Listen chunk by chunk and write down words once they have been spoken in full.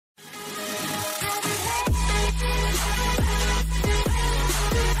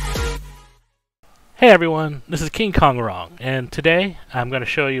Hey everyone, this is King Kong Rong, and today I'm going to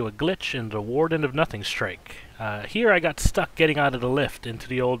show you a glitch in the Warden of Nothing strike. Here I got stuck getting out of the lift into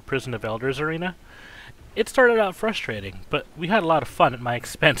the old Prison of Elders arena. It started out frustrating, but we had a lot of fun at my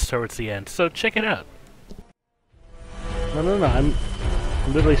expense towards the end, so check it out. No, I'm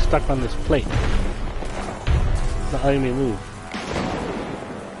literally stuck on this plate. It's not letting me move.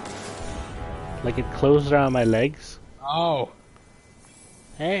 Like it closed around my legs. Oh.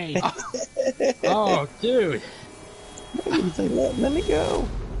 Hey! Oh, dude! He's like, let me go.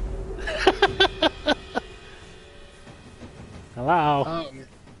 Hello? Oh,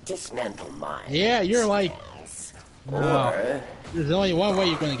 Dismantle mine. yeah, you're like... Or No. There's only one way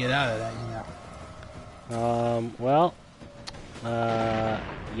you're going to get out of that, you know.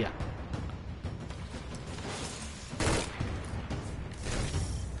 Yeah.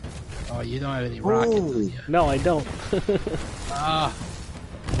 Oh, you don't have any rockets, do you? No, I don't. Ah.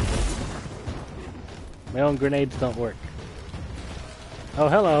 My own grenades don't work. Oh,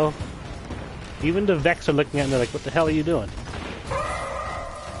 hello. Even the Vex are looking at me like, what the hell are you doing?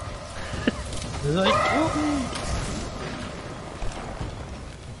 It's like...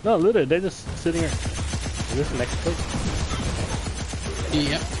 No, literally, they're just sitting here. Is this the next place?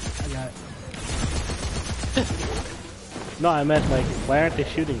 Yep, I got it. No, I meant, like, why aren't they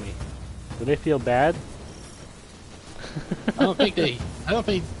shooting me? Do they feel bad? I don't think they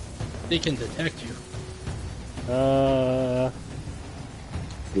can detect you.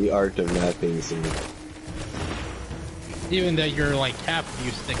 The art of not being seen. Even though you're like half of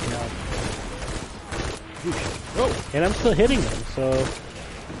you sticking out. Oh, and I'm still hitting them, so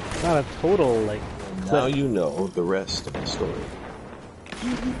it's not a total, like, Now you know the rest of the story.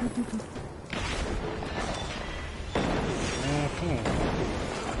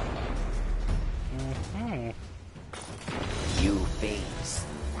 you face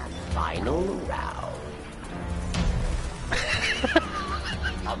the final round.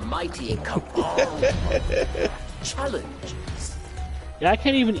 A mighty cabal challenges. Yeah, I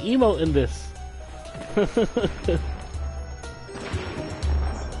can't even emote in this.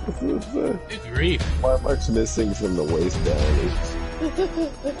 Good grief. Mark's missing from the waist down.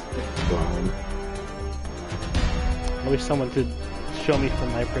 It's gone. I wish someone could show me from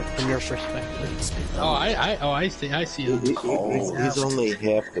your perspective. Oh, I see him. He's only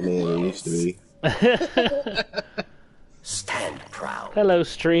half the man he used to be. Stand proud. Hello,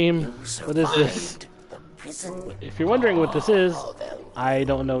 stream. What is this? The prison. If you're wondering what this is, I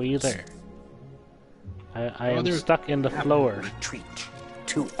don't know either. I am stuck in the floor. Retreat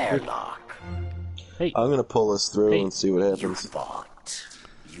to airlock. Hey, I'm gonna pull us through and see what You happens. fought.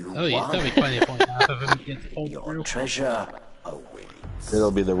 You Oh, yeah, won. that'd be funny if only half of him gets pulled Your through. treasure awaits.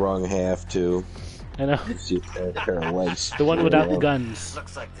 It'll be the wrong half too. I know. See a pair of legs. The one without the guns.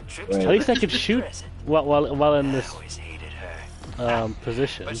 Looks like the trick. Right. At least I could shoot while in this Always hated her,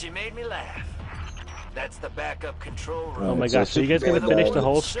 position. but she made me laugh. That's the backup control room. Oh my So gosh, so you guys gonna Superman finish the died.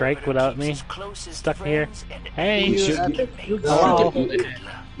 whole strike without me? Stuck here? Hey! You should get, Hello.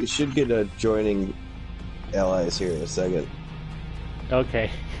 you should get a joining allies here in a second. Okay.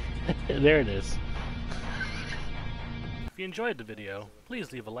 There it is. If you enjoyed the video,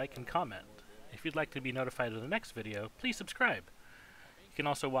 please leave a like and comment. If you'd like to be notified of the next video, please subscribe. You can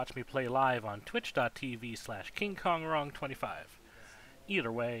also watch me play live on twitch.tv/KingKongWrong25.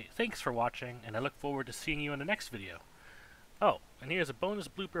 Either way, thanks for watching, and I look forward to seeing you in the next video. Oh, and here's a bonus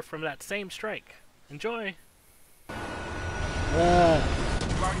blooper from that same strike. Enjoy! Oh!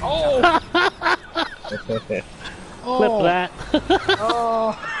 Clip that!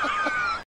 Oh!